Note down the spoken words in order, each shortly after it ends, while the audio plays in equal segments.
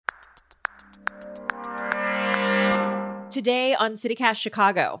Today on CityCast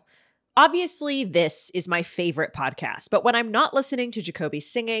Chicago. Obviously, this is my favorite podcast, but when I'm not listening to Jacoby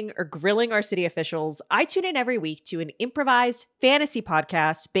singing or grilling our city officials, I tune in every week to an improvised fantasy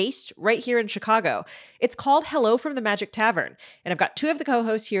podcast based right here in Chicago. It's called Hello from the Magic Tavern, and I've got two of the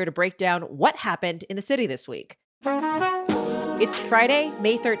co-hosts here to break down what happened in the city this week. It's Friday,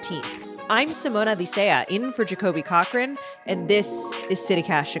 May 13th. I'm Simona Licea, in for Jacoby Cochran, and this is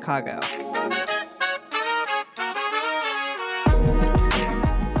CityCast Chicago.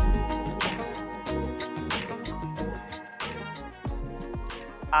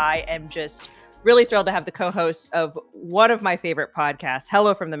 I am just really thrilled to have the co-hosts of one of my favorite podcasts,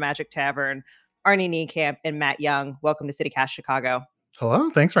 Hello from the Magic Tavern, Arnie Niekamp and Matt Young. Welcome to CityCast Chicago. Hello.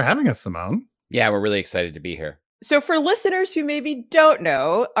 Thanks for having us, Simone. Yeah, we're really excited to be here. So for listeners who maybe don't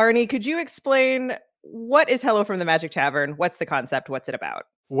know, Arnie, could you explain what is Hello from the Magic Tavern? What's the concept? What's it about?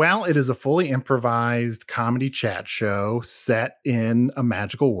 Well, it is a fully improvised comedy chat show set in a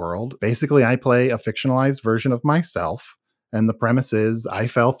magical world. Basically, I play a fictionalized version of myself. And the premise is I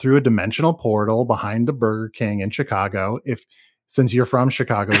fell through a dimensional portal behind the Burger King in Chicago. Since you're from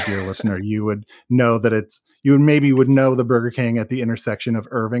Chicago, dear listener, you would know that you would know the Burger King at the intersection of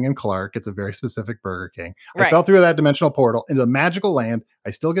Irving and Clark. It's a very specific Burger King. Right. I fell through that dimensional portal into a magical land.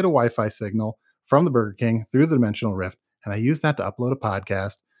 I still get a Wi-Fi signal from the Burger King through the dimensional rift. And I use that to upload a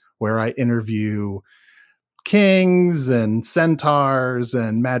podcast where I interview kings and centaurs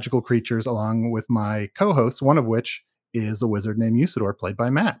and magical creatures along with my co-hosts, one of which is a wizard named Usidore, played by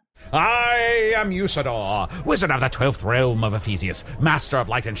Matt. I am Usidore, wizard of the 12th realm of Ephesius, master of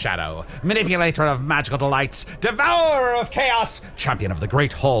light and shadow, manipulator of magical delights, devourer of chaos, champion of the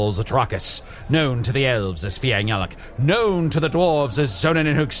great halls of Drakus, known to the elves as Fiangyalak, known to the dwarves as Zonin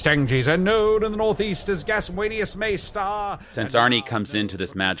and Hoogstenges, and known in the northeast as Gaswanius Maystar. Since Arnie comes into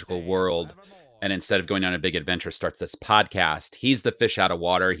this magical world, and instead of going on a big adventure, starts this podcast, he's the fish out of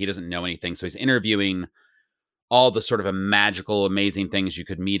water. He doesn't know anything, so he's interviewing all the sort of a magical, amazing things you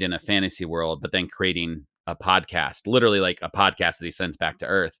could meet in a fantasy world, but then creating a podcast, literally like a podcast that he sends back to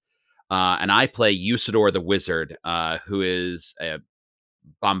Earth. And I play Usidore the Wizard, who is a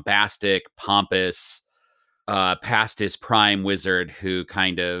bombastic, pompous, past his prime wizard who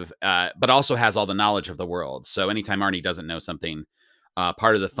kind of, but also has all the knowledge of the world. So anytime Arnie doesn't know something,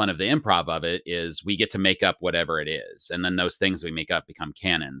 part of the fun of the improv of it is we get to make up whatever it is. And then those things we make up become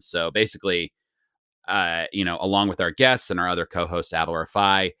canon. So basically, along with our guests and our other co-hosts, Adal or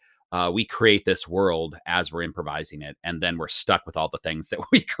Phi, we create this world as we're improvising it, and then we're stuck with all the things that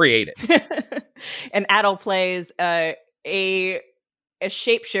we created. And Adal plays a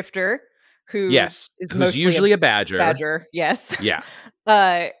shapeshifter who's usually a badger. Badger, yes. Yeah.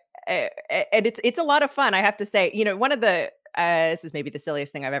 And it's a lot of fun, I have to say. One of the this is maybe the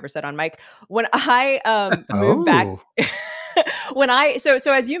silliest thing I've ever said on mic. When I moved back.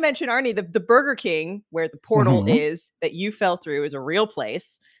 So as you mentioned, Arnie, the Burger King, where the portal is that you fell through, is a real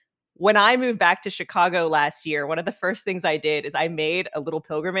place. When I moved back to Chicago last year, one of the first things I did is I made a little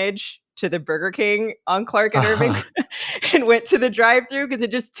pilgrimage to the Burger King on Clark and Irving and went to the drive-thru because it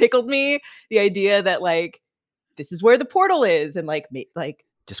just tickled me, the idea that this is where the portal is, and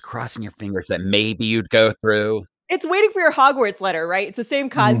just crossing your fingers that maybe you'd go through. It's waiting for your Hogwarts letter, right? It's the same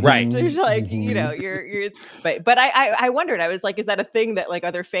concept. Right. There's but I wondered, I was like, is that a thing that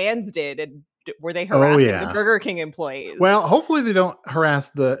other fans did? And were they harassing the Burger King employees? Well, hopefully they don't harass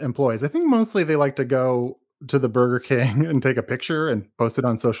the employees. I think mostly they like to go to the Burger King and take a picture and post it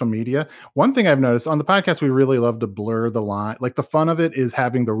on social media. One thing I've noticed on the podcast, we really love to blur the line. The fun of it is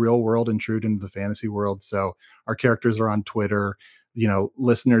having the real world intrude into the fantasy world. So our characters are on Twitter.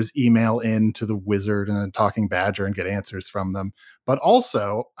 Listeners email in to the wizard and a talking badger and get answers from them. But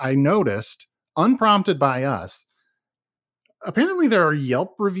also, I noticed, unprompted by us, apparently there are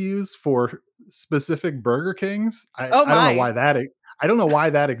Yelp reviews for specific Burger Kings. I don't know why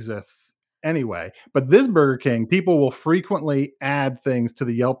that exists anyway. But this Burger King, people will frequently add things to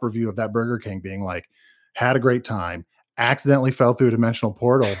the Yelp review of that Burger King, being like, had a great time, accidentally fell through a dimensional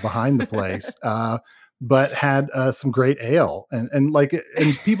portal behind the place. But had some great ale, and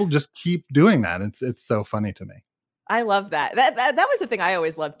people just keep doing that. It's so funny to me. I love that. That was the thing I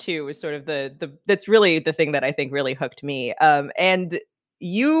always loved too. Was sort of that's really the thing that I think really hooked me. And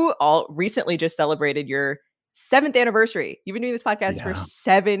you all recently just celebrated your 7th anniversary. You've been doing this podcast for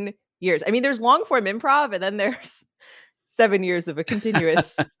 7 years. I mean, there's long form improv, and then there's 7 years of a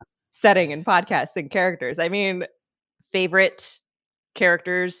continuous setting and podcasting characters. I mean, favorite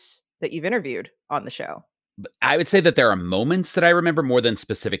characters that you've interviewed on the show? I would say that there are moments that I remember more than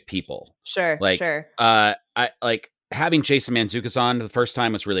specific people. Sure. Sure. having Jason Mantzoukas on the first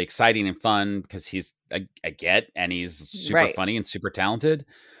time was really exciting and fun because he's and he's super funny and super talented.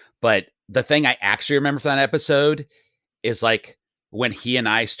 But the thing I actually remember from that episode is like when he and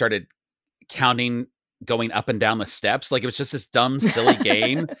I started counting going up and down the steps. Like it was just this dumb, silly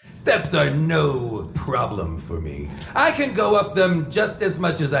game. Steps are no problem for me. I can go up them just as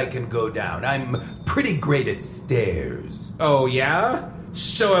much as I can go down. I'm pretty great at stairs. Oh, yeah?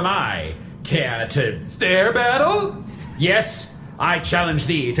 So am I. Care to Stair battle? Yes, I challenge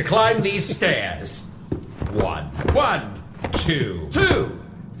thee to climb these stairs. 1, 2,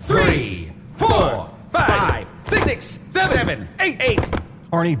 3, 4, 5, 6, 7, 8,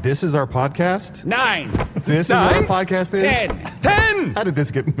 Arnie, this is our podcast? 9. This is what our podcast is? 10. How did this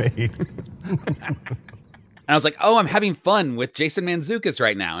get made? And I was like, oh, I'm having fun with Jason Mantzoukas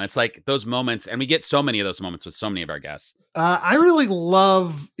right now. And it's like those moments, and we get so many of those moments with so many of our guests. I really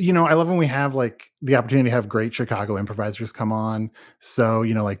love, I love when we have like the opportunity to have great Chicago improvisers come on. So,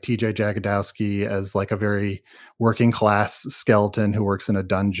 like TJ Jagodowski as like a very working class skeleton who works in a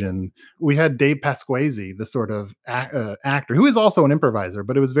dungeon. We had Dave Pasquesi, the sort of actor who is also an improviser,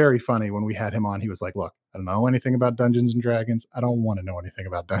 but it was very funny when we had him on. He was like, look, I don't know anything about Dungeons and Dragons. I don't want to know anything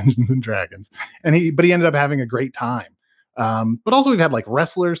about Dungeons and Dragons. But he ended up having a great time. But also we've had like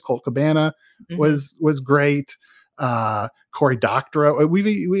wrestlers. Colt Cabana was great. Cory Doctorow.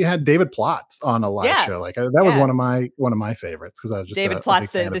 We had David Plotz on a live show. Like that was one of my favorites because I was just David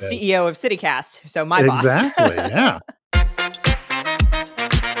Plotz, the CEO of CityCast. So my boss. Exactly. Yeah.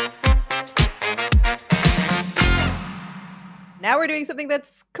 Now we're doing something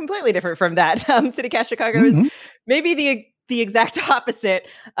that's completely different from that. CityCast Chicago is maybe the exact opposite.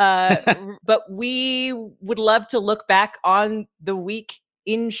 But we would love to look back on the week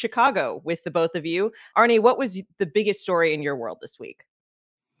in Chicago with the both of you. Arnie, what was the biggest story in your world this week?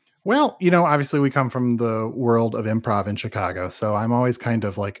 Well, obviously we come from the world of improv in Chicago, so I'm always kind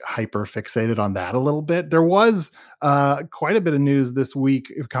of like hyper fixated on that a little bit. There was quite a bit of news this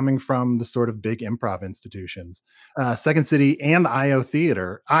week coming from the sort of big improv institutions. Second City and IO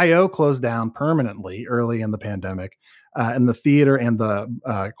Theater. IO closed down permanently early in the pandemic, and the theater and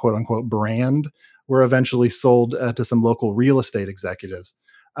the quote unquote brand were eventually sold to some local real estate executives.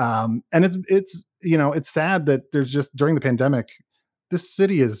 And it's sad that there's just during the pandemic, this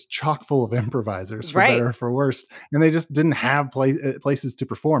city is chock full of improvisers for better or for worse. And they just didn't have places to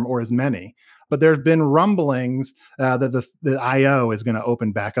perform or as many. But there's been rumblings that the IO is going to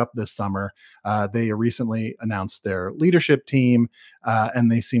open back up this summer. They recently announced their leadership team and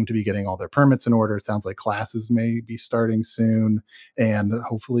they seem to be getting all their permits in order. It sounds like classes may be starting soon and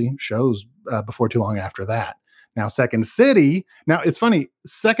hopefully shows before too long after that. Now, Second City. Now, it's funny.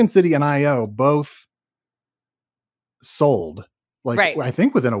 Second City and IO both sold. I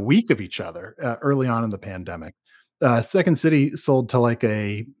think within a week of each other early on in the pandemic. Second City sold to like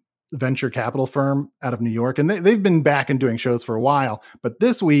a venture capital firm out of New York, and they've been back and doing shows for a while. But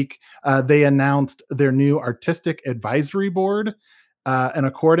this week, they announced their new artistic advisory board. And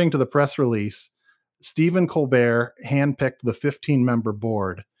according to the press release, Stephen Colbert handpicked the 15-member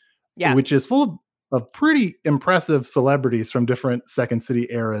board, which is full of pretty impressive celebrities from different Second City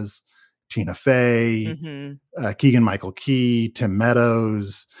eras. Tina Fey, Keegan-Michael Key, Tim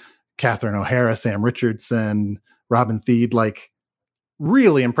Meadows, Catherine O'Hara, Sam Richardson, Robin Thede, like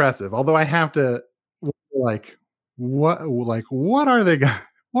really impressive. Although I have to what are they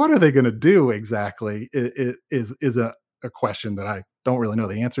going to do exactly? It is a question that I don't really know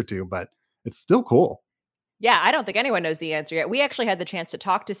the answer to, but it's still cool. Yeah, I don't think anyone knows the answer yet. We actually had the chance to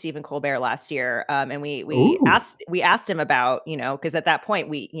talk to Stephen Colbert last year, and we asked him about, because at that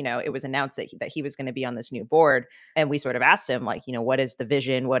point it was announced that he was going to be on this new board, and we sort of asked him like, what is the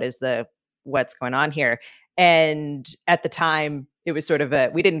vision, what's going on here, and at the time it was sort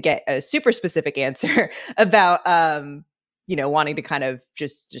of we didn't get a super specific answer about wanting to kind of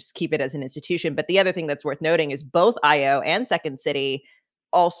just keep it as an institution. But the other thing that's worth noting is both IO and Second City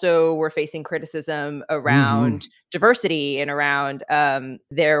also were facing criticism around diversity and around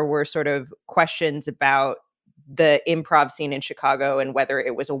there were sort of questions about the improv scene in Chicago and whether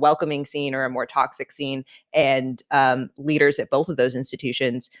it was a welcoming scene or a more toxic scene. And leaders at both of those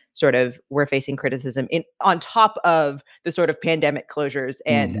institutions sort of were facing criticism on top of the sort of pandemic closures.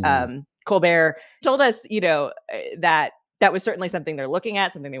 And Colbert told us, that was certainly something they're looking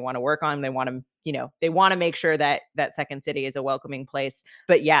at, something they want to work on. They want to make sure that Second City is a welcoming place.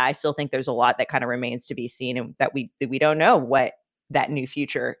 But yeah, I still think there's a lot that kind of remains to be seen, and that we don't know what that new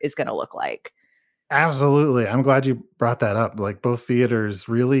future is going to look like. Absolutely. I'm glad you brought that up. Like both theaters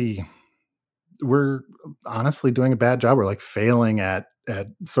really were honestly doing a bad job. We're like failing at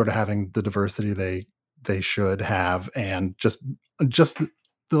sort of having the diversity they should have, and just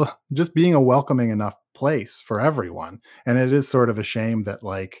being a welcoming enough place for everyone. And it is sort of a shame that,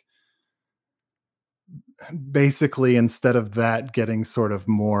 like, basically instead of that getting sort of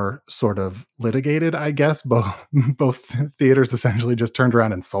more sort of litigated, I guess both theaters essentially just turned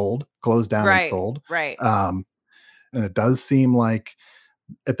around and closed down and sold. Right. And it does seem like,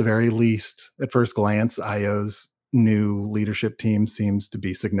 at the very least, at first glance, IO's new leadership team seems to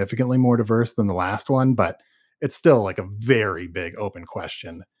be significantly more diverse than the last one, but it's still like a very big open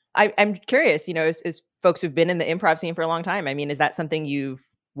question. I'm curious, as folks who've been in the improv scene for a long time, I mean, is that something you've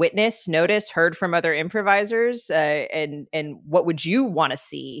witnessed, noticed, heard from other improvisers? And what would you want to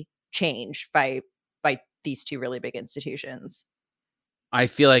see change by these two really big institutions? I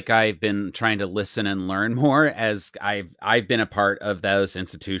feel like I've been trying to listen and learn more as I've been a part of those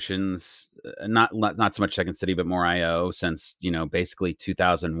institutions, not so much Second City, but more IO since, basically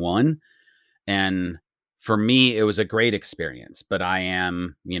 2001. And for me, it was a great experience, but I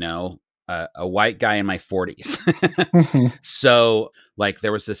am, a white guy in my 40s. So like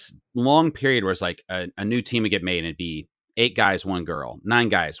there was this long period where it's like a new team would get made and it'd be 8 guys, 1 girl, 9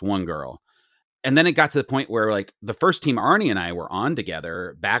 guys, 1 girl. And then it got to the point where like the first team Arnie and I were on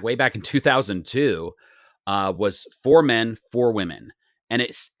together way back in 2002 was 4 men, 4 women. And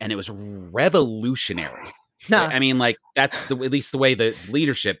it was revolutionary. I mean, like that's at least the way the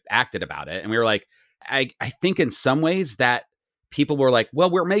leadership acted about it. And we were like, I think in some ways that people were like, well,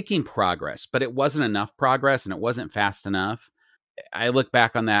 we're making progress, but it wasn't enough progress and it wasn't fast enough. I look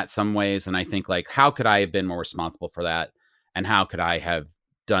back on that some ways and I think like, how could I have been more responsible for that? And how could I have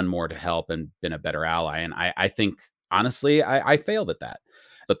done more to help and been a better ally? And I think, honestly, I failed at that.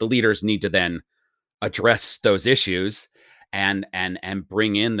 But the leaders need to then address those issues and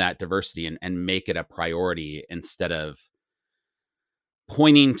bring in that diversity and make it a priority instead of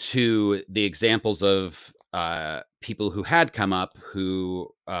pointing to the examples of people who had come up who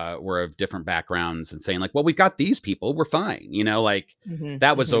were of different backgrounds and saying like, well, we've got these people, we're fine.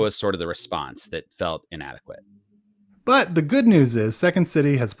 That was always sort of the response that felt inadequate. But the good news is Second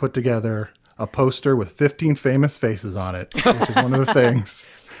City has put together a poster with 15 famous faces on it, which is one of the things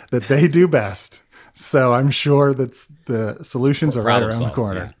that they do best. So I'm sure that the solutions are right around the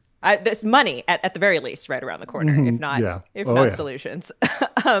corner. Yeah. There's money at the very least right around the corner, if not solutions.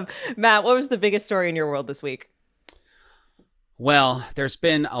 Matt, what was the biggest story in your world this week? Well, there's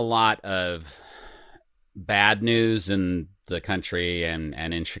been a lot of bad news in the country and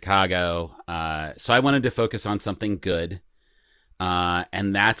in Chicago. So I wanted to focus on something good.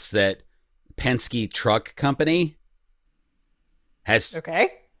 And that's that Penske Truck Company has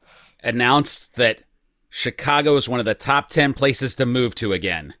announced that Chicago is one of the top 10 places to move to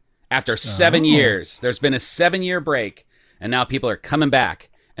again. After 7 years, there's been a 7-year break, and now people are coming back.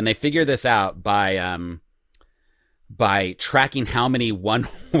 And they figure this out by tracking how many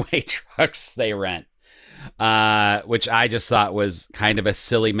one-way trucks they rent. Which I just thought was kind of a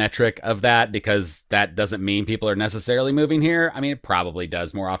silly metric of that, because that doesn't mean people are necessarily moving here. I mean, it probably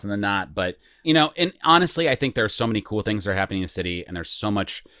does more often than not, but and honestly, I think there are so many cool things that are happening in the city, and there's so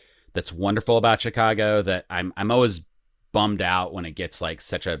much that's wonderful about Chicago that I'm always bummed out when it gets like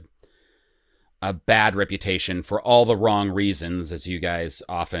such a bad reputation for all the wrong reasons, as you guys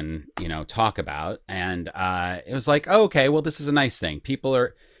often, talk about. And it was like, oh, okay, well, this is a nice thing. People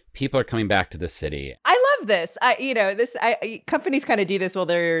are coming back to the city. I love this. Companies kind of do this while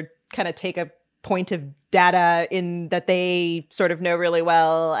they're kind of take a point of data in that they sort of know really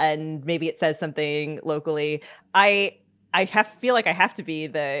well, and maybe it says something locally. I feel like I have to be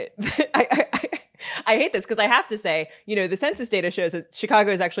I hate this because I have to say, the census data shows that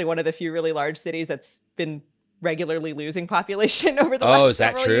Chicago is actually one of the few really large cities that's been regularly losing population over the last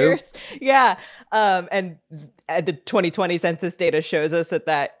several years. Yeah. And the 2020 census data shows us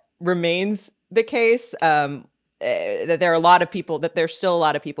that remains the case. That there are a lot of people, that there's still a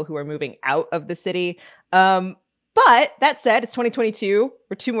lot of people who are moving out of the city. But that said, it's 2022.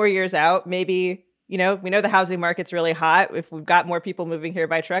 We're 2 more years out. Maybe, we know the housing market's really hot. If we've got more people moving here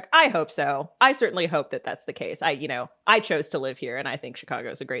by truck, I hope so. I certainly hope that that's the case. I chose to live here, and I think Chicago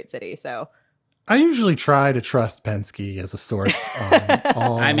is a great city. So I usually try to trust Penske as a source on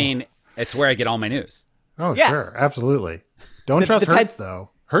all... I mean, it's where I get all my news. Oh, yeah. Sure. Absolutely. Don't trust Hertz,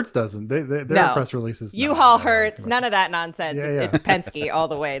 though. Hertz doesn't. Their press releases. U-Haul, Hertz, none of that nonsense. Yeah. It's Penske all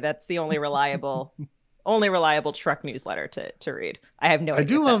the way. That's the only reliable truck newsletter to read. I have no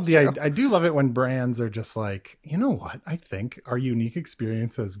idea. I do love it when brands are just like, you know what? I think our unique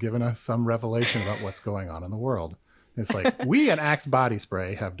experience has given us some revelation about what's going on in the world. It's like, we at Axe Body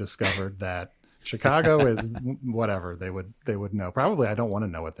Spray have discovered that Chicago is whatever they would know. Probably I don't want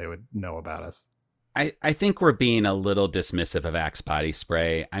to know what they would know about us. I think we're being a little dismissive of Axe body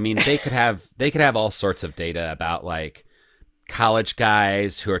spray. I mean, they could have all sorts of data about like college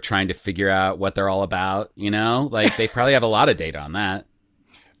guys who are trying to figure out what they're all about, you know? Like they probably have a lot of data on that.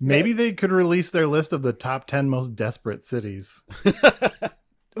 Maybe they could release their list of the top 10 most desperate cities.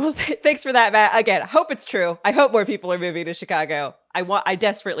 Well, thanks for that, Matt. Again, I hope it's true. I hope more people are moving to Chicago. I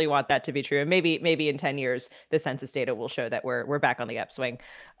desperately want that to be true. And maybe in 10 years, the census data will show that we're back on the upswing.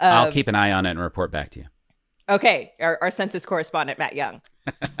 I'll keep an eye on it and report back to you. Okay. Our census correspondent, Matt Young.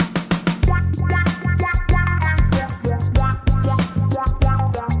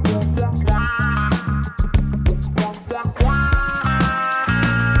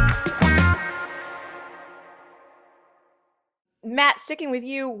 Matt, sticking with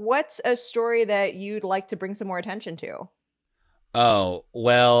you, what's a story that you'd like to bring some more attention to? Oh,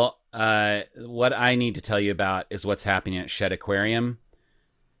 well, what I need to tell you about is what's happening at Shedd Aquarium.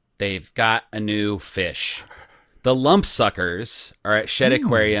 They've got a new fish. The lump suckers are at Shedd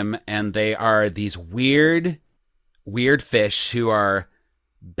Aquarium, and they are these weird fish who are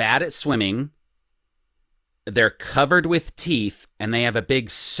bad at swimming. They're covered with teeth, and they have a big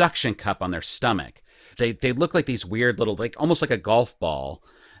suction cup on their stomach. They look like these weird little, like almost like a golf ball,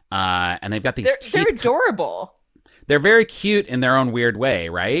 and they've got these teeth. They're adorable. They're very cute in their own weird way,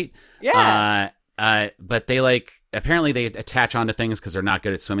 right? Yeah. But they apparently they attach onto things because they're not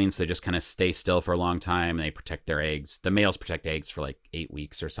good at swimming, so they just kind of stay still for a long time, and they protect their eggs. The males protect eggs for like 8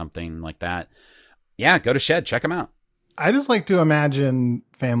 weeks or something like that. Yeah, go to Shedd, check them out. I just like to imagine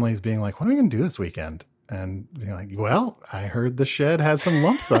families being like, what are we going to do this weekend? And being like, well, I heard the Shedd has some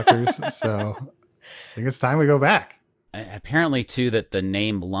lump suckers, so I think it's time we go back. Apparently, too, that the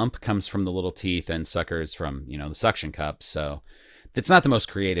name lump comes from the little teeth and suckers from, the suction cup. So it's not the most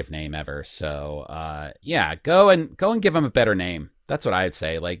creative name ever. So, yeah, go and give them a better name. That's what I'd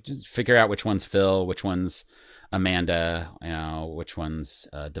say. Like, just figure out which one's Phil, which one's Amanda, which one's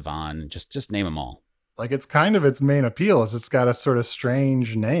Devon. Just name them all. Like, it's kind of its main appeal is it's got a sort of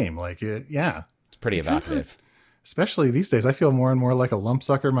strange name. Like, yeah. It's pretty evocative. Especially these days, I feel more and more like a lump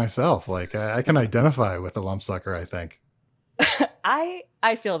sucker myself. Like, I can identify with a lump sucker, I think.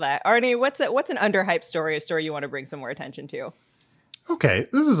 I feel that. Arnie, what's an underhyped story, a story you want to bring some more attention to? Okay,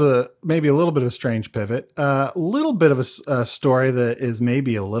 this is maybe a little bit of a strange pivot. A little bit of a story that is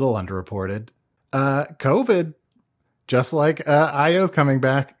maybe a little underreported. COVID, just like IO's coming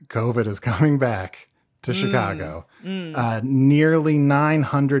back, COVID is coming back to Chicago. Nearly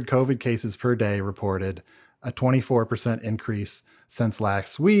 900 COVID cases per day reported, a 24% increase since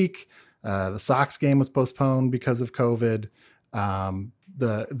last week. The Sox game was postponed because of COVID.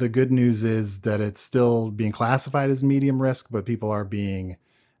 The good news is that it's still being classified as medium risk, but people are being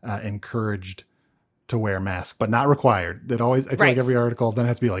encouraged to wear masks, but not required. I feel like every article then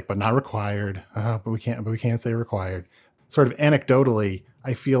has to be like, but not required. But we can't say required. Sort of anecdotally,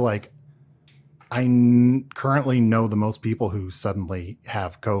 I feel like I currently know the most people who suddenly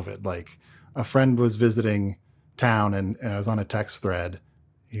have COVID. Like a friend was visiting town and I was on a text thread.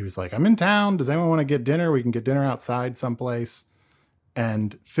 He was like, I'm in town. Does anyone want to get dinner? We can get dinner outside someplace.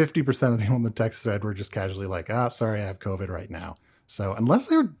 And 50% of the people in the text thread were just casually like, sorry, I have COVID right now. So unless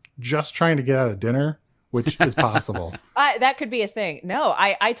they're just trying to get out of dinner, which is possible. That could be a thing. No,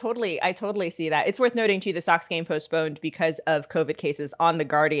 I totally see that. It's worth noting too, the Sox game postponed because of COVID cases on the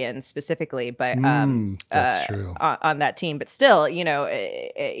Guardians specifically, but that's true. On that team. But still,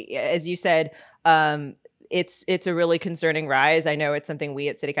 as you said, it's a really concerning rise. I know it's something we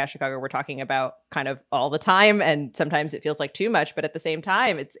at CityCast Chicago we're talking about kind of all the time, and sometimes it feels like too much. But at the same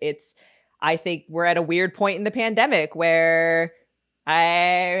time, it's I think we're at a weird point in the pandemic where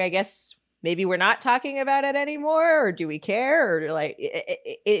I guess maybe we're not talking about it anymore, or do we care? Or like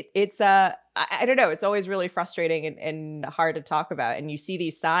it's I don't know. It's always really frustrating and hard to talk about. And you see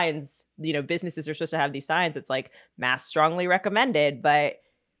these signs. Businesses are supposed to have these signs. It's like mask strongly recommended, but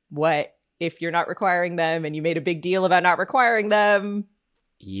what if you're not requiring them and you made a big deal about not requiring them?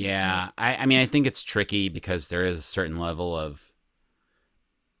 Yeah. I mean, I think it's tricky because there is a certain level of,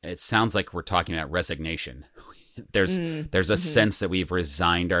 it sounds like we're talking about resignation. There's a sense that we've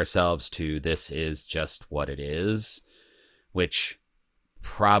resigned ourselves to this is just what it is, which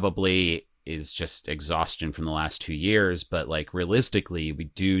probably is just exhaustion from the last 2 years. But like realistically, we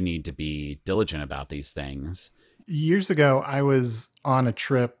do need to be diligent about these things. Years ago, I was on a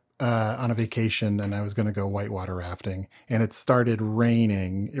trip on a vacation and I was going to go whitewater rafting and it started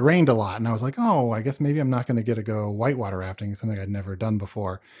raining. It rained a lot. And I was like, oh, I guess maybe I'm not going to get to go whitewater rafting, something I'd never done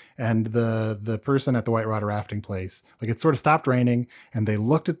before. And the person at the whitewater rafting place, like it sort of stopped raining and they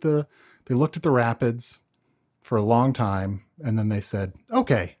looked at the rapids for a long time. And then they said,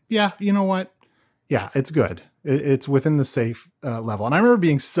 okay, yeah, you know what? Yeah, it's good. It's within the safe level. And I remember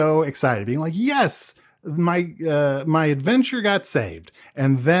being so excited, being like, yes, my adventure got saved.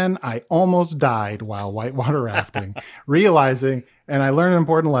 And then I almost died while whitewater rafting, realizing, and I learned an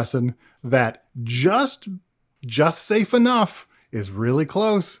important lesson, that just safe enough is really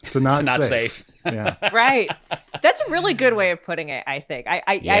close to not safe. Yeah. Right. That's a really good way of putting it, I think. I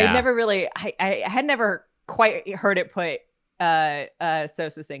had never quite heard it put so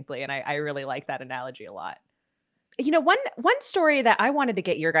succinctly, and I really like that analogy a lot. You know, one story that I wanted to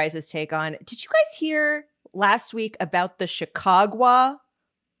get your guys' take on. Did you guys hear last week about the Chicago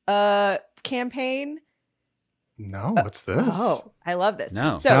campaign? No, what's this? Oh, I love this.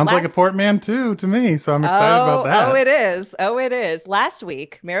 No. So sounds like a portmanteau to me, so I'm excited about that. Oh, it is. Oh, it is. Last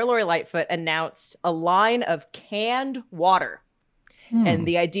week, Mayor Lori Lightfoot announced a line of canned water. And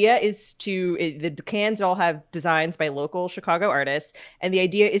the idea is the cans all have designs by local Chicago artists. And the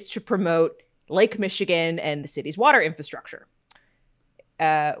idea is to promote Lake Michigan and the city's water infrastructure,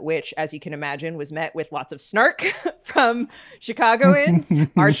 which, as you can imagine, was met with lots of snark from Chicagoans,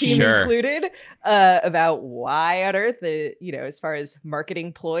 our team Sure. included, about why on earth, as far as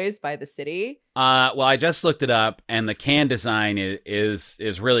marketing ploys by the city. Well, I just looked it up, and the can design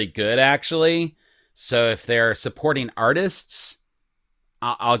is really good, actually. So if they're supporting artists,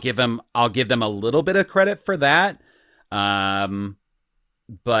 I'll give them a little bit of credit for that.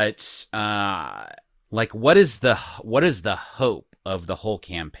 But like, what is the hope of the whole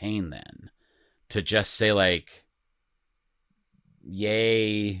campaign then? To just say like,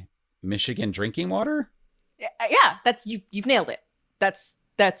 yay, Michigan drinking water? Yeah, that's you've nailed it. That's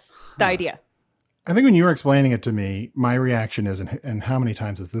the idea. I think when you were explaining it to me, my reaction is, and how many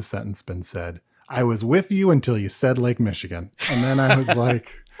times has this sentence been said? I was with you until you said Lake Michigan. And then I was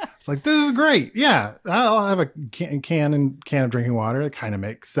like, this is great. Yeah, I'll have a can of drinking water. It kind of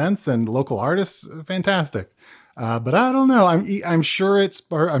makes sense. And local artists, fantastic. But I don't know. I'm sure it's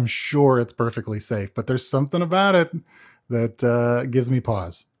perfectly safe, but there's something about it that gives me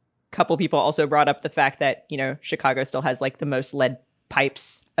pause. A couple people also brought up the fact that, Chicago still has like the most lead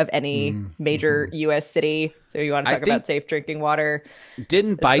pipes of any major U.S. city. So you want to talk about safe drinking water.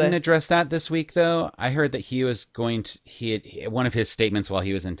 Didn't Biden address that this week, though? I heard that he was going to, one of his statements while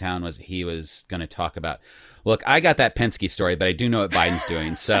he was in town was he was going to talk about, look, I got that Penske story, but I do know what Biden's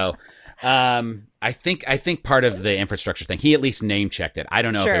doing. So I think part of the infrastructure thing, he at least name checked it. I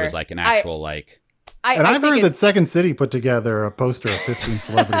don't know if it was like an actual I've heard that Second City put together a poster of 15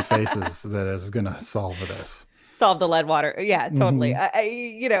 celebrity faces that is going to solve this. Solve the lead water. Yeah, totally.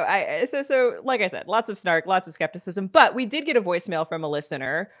 So like I said, lots of snark, lots of skepticism, but we did get a voicemail from a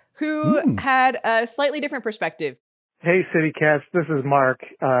listener who had a slightly different perspective. Hey, CityCast, this is Mark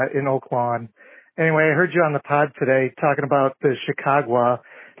in Oak Lawn. Anyway, I heard you on the pod today talking about the Chicago,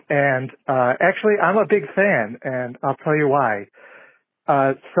 and actually, I'm a big fan, and I'll tell you why.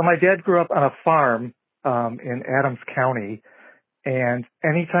 So my dad grew up on a farm in Adams County, and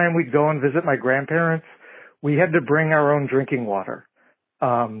anytime we'd go and visit my grandparents, we had to bring our own drinking water.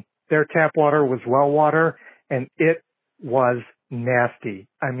 Their tap water was well water, and it was nasty.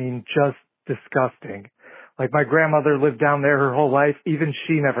 I mean, just disgusting. Like, my grandmother lived down there her whole life. Even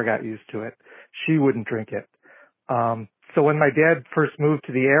she never got used to it. She wouldn't drink it. So when my dad first moved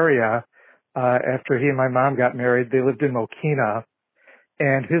to the area, after he and my mom got married, they lived in Mokina.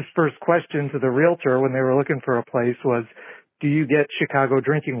 And his first question to the realtor when they were looking for a place was, do you get Chicago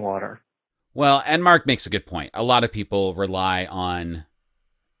drinking water? Well, and Mark makes a good point. A lot of people rely on,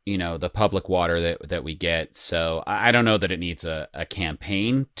 the public water that we get. So I don't know that it needs a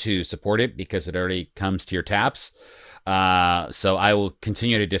campaign to support it because it already comes to your taps. So I will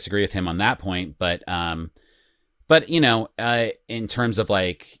continue to disagree with him on that point. But in terms of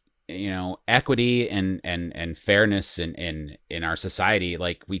like, equity and fairness in our society,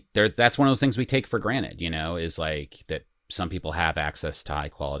 like that's one of those things we take for granted, is like that some people have access to high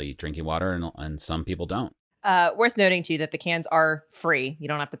quality drinking water and some people don't. Worth noting too that the cans are free. You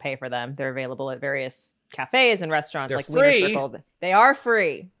don't have to pay for them. They're available at various cafes and restaurants. They're like free? Wiener Circle. They are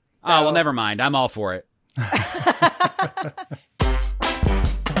free. So... Oh, well, never mind. I'm all for it.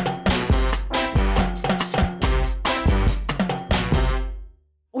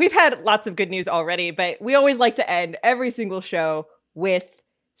 We've had lots of good news already, but we always like to end every single show with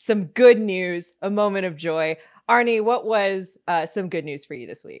some good news, a moment of joy. Arnie, what was some good news for you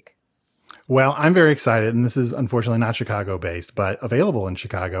this week? Well, I'm very excited, and this is unfortunately not Chicago-based, but available in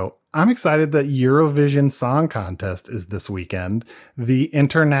Chicago. I'm excited that Eurovision Song Contest is this weekend. The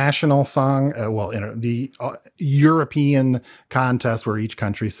international song, the European contest where each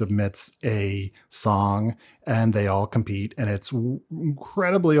country submits a song and they all compete, and it's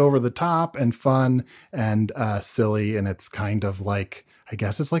incredibly over the top and fun and silly, and it's kind of like, I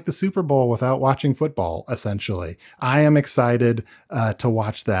guess it's like the Super Bowl without watching football, essentially. I am excited to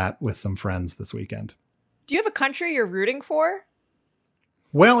watch that with some friends this weekend. Do you have a country you're rooting for?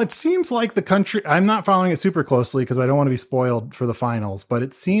 Well, it seems like the country, I'm not following it super closely because I don't want to be spoiled for the finals, but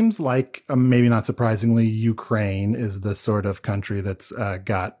it seems like, maybe not surprisingly, Ukraine is the sort of country that's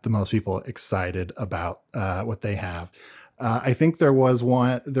got the most people excited about what they have. I think there was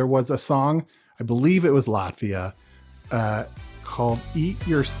a song, I believe it was Latvia, called Eat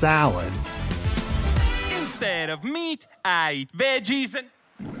Your Salad. Instead of meat, I eat veggies, and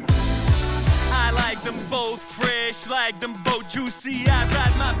I like them both fresh, like them both juicy. I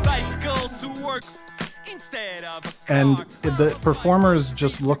ride my bicycle to work instead of a car. And the performers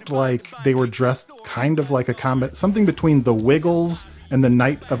just looked like they were dressed kind of like something between the Wiggles and the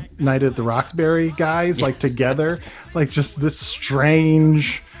Night at the Roxbury guys, like together, like just this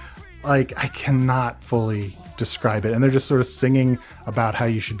strange, like I cannot fully describe it. And they're just sort of singing about how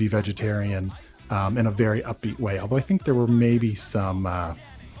you should be vegetarian in a very upbeat way. Although I think there were maybe some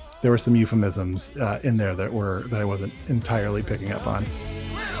euphemisms in there that I wasn't entirely picking up on.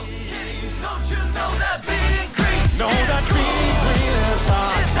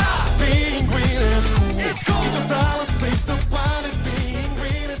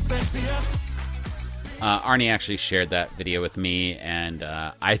 Arnie actually shared that video with me, and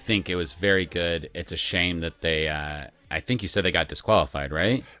I think it was very good. It's a shame that they, I think you said they got disqualified,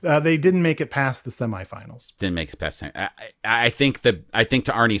 right? They didn't make it past the semifinals. Didn't make it past. I think to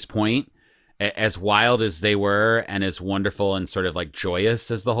Arnie's point, as wild as they were and as wonderful and sort of like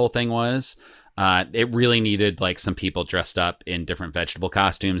joyous as the whole thing was, it really needed like some people dressed up in different vegetable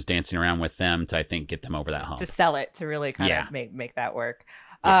costumes dancing around with them to, I think, get them over that hump. To sell it, to really kind of make that work.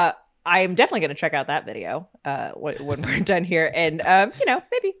 Yeah. I'm definitely going to check out that video when we're done here, and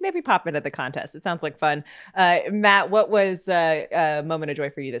maybe pop into the contest. It sounds like fun. Matt, what was a moment of joy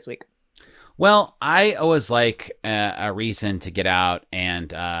for you this week? Well, I always like a reason to get out,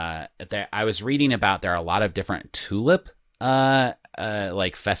 and I was reading about there are a lot of different tulip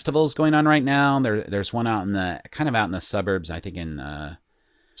like festivals going on right now. There's one out in the suburbs, I think in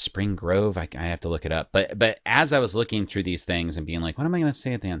Spring Grove. I have to look it up, but as I was looking through these things and being like, what am I going to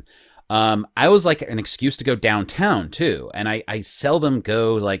say at the end? I was like an excuse to go downtown too. And I seldom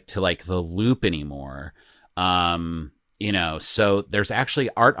go to the Loop anymore. So there's actually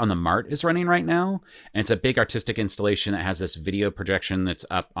Art on the Mart is running right now. And it's a big artistic installation that has this video projection that's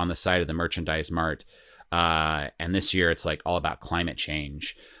up on the side of the Merchandise Mart. And this year it's like all about climate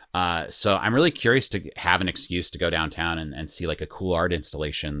change. So I'm really curious to have an excuse to go downtown and see like a cool art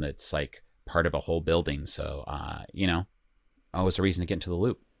installation that's like part of a whole building. So, always a reason to get into the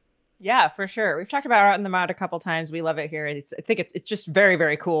Loop. Yeah, for sure. We've talked about Art on the Mart a couple times. We love it here. I think it's just very,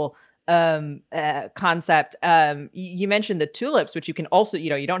 very cool concept. You mentioned the tulips, which you can also,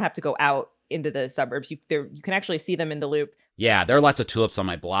 you don't have to go out into the suburbs. You can actually see them in the Loop. Yeah, there are lots of tulips on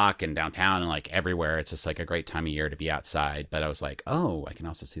my block and downtown and like everywhere. It's just like a great time of year to be outside. But I was like, oh, I can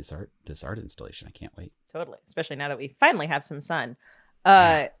also see this art installation. I can't wait. Totally, especially now that we finally have some sun.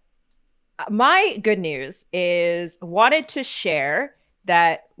 My good news is wanted to share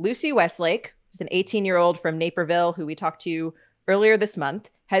that Lucy Westlake, who's an 18-year-old from Naperville who we talked to earlier this month,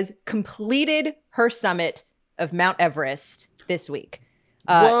 has completed her summit of Mount Everest this week.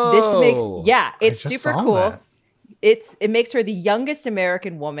 It's super cool. That. It makes her the youngest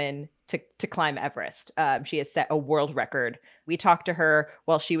American woman to climb Everest. She has set a world record. We talked to her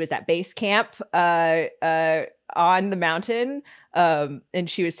while she was at base camp on the mountain. And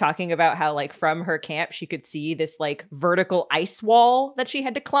she was talking about how like from her camp, she could see this like vertical ice wall that she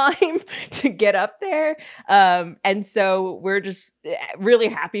had to climb to get up there. And so we're just really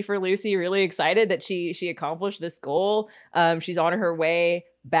happy for Lucy, really excited that she accomplished this goal. She's on her way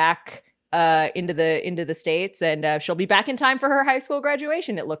back into the States, and she'll be back in time for her high school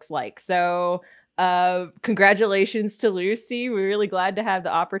graduation, it looks like. So congratulations to Lucy. We're really glad to have the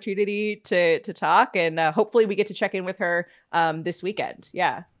opportunity to talk, and hopefully we get to check in with her this weekend.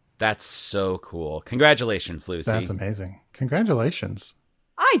 Yeah. That's so cool. Congratulations, Lucy. That's amazing. Congratulations.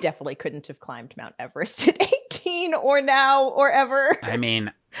 I definitely couldn't have climbed Mount Everest at 18 or now or ever. I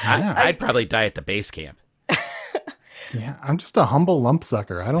mean, I'd probably die at the base camp. Yeah, I'm just a humble lump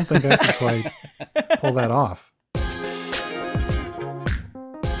sucker. I don't think I could quite pull that off.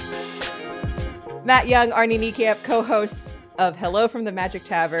 Matt Young, Arnie Niekamp, co-hosts of Hello from the Magic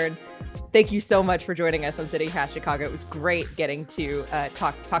Tavern. Thank you so much for joining us on CityCast Chicago. It was great getting to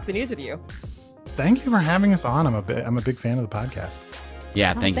talk the news with you. Thank you for having us on. I'm a big fan of the podcast.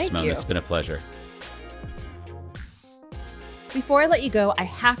 Yeah, thank you, thank Simone. you. It's been a pleasure. Before I let you go, I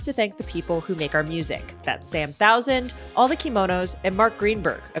have to thank the people who make our music. That's Sam Thousand, All the Kimonos, and Mark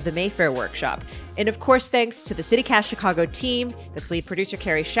Greenberg of the Mayfair Workshop. And of course, thanks to the CityCast Chicago team, that's lead producer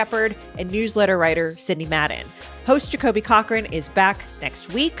Carrie Shepard and newsletter writer Sydney Madden. Host Jacoby Cochran is back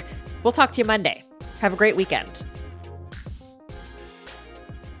next week. We'll talk to you Monday. Have a great weekend.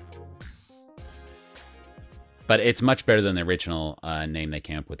 But it's much better than the original name they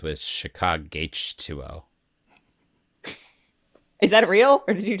came up with Chicago H2O. Is that real,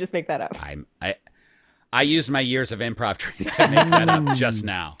 or did you just make that up? I used my years of improv training to make that up just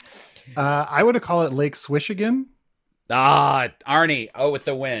now. I would have called it Lake Swishigan. Arnie, with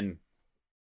the win.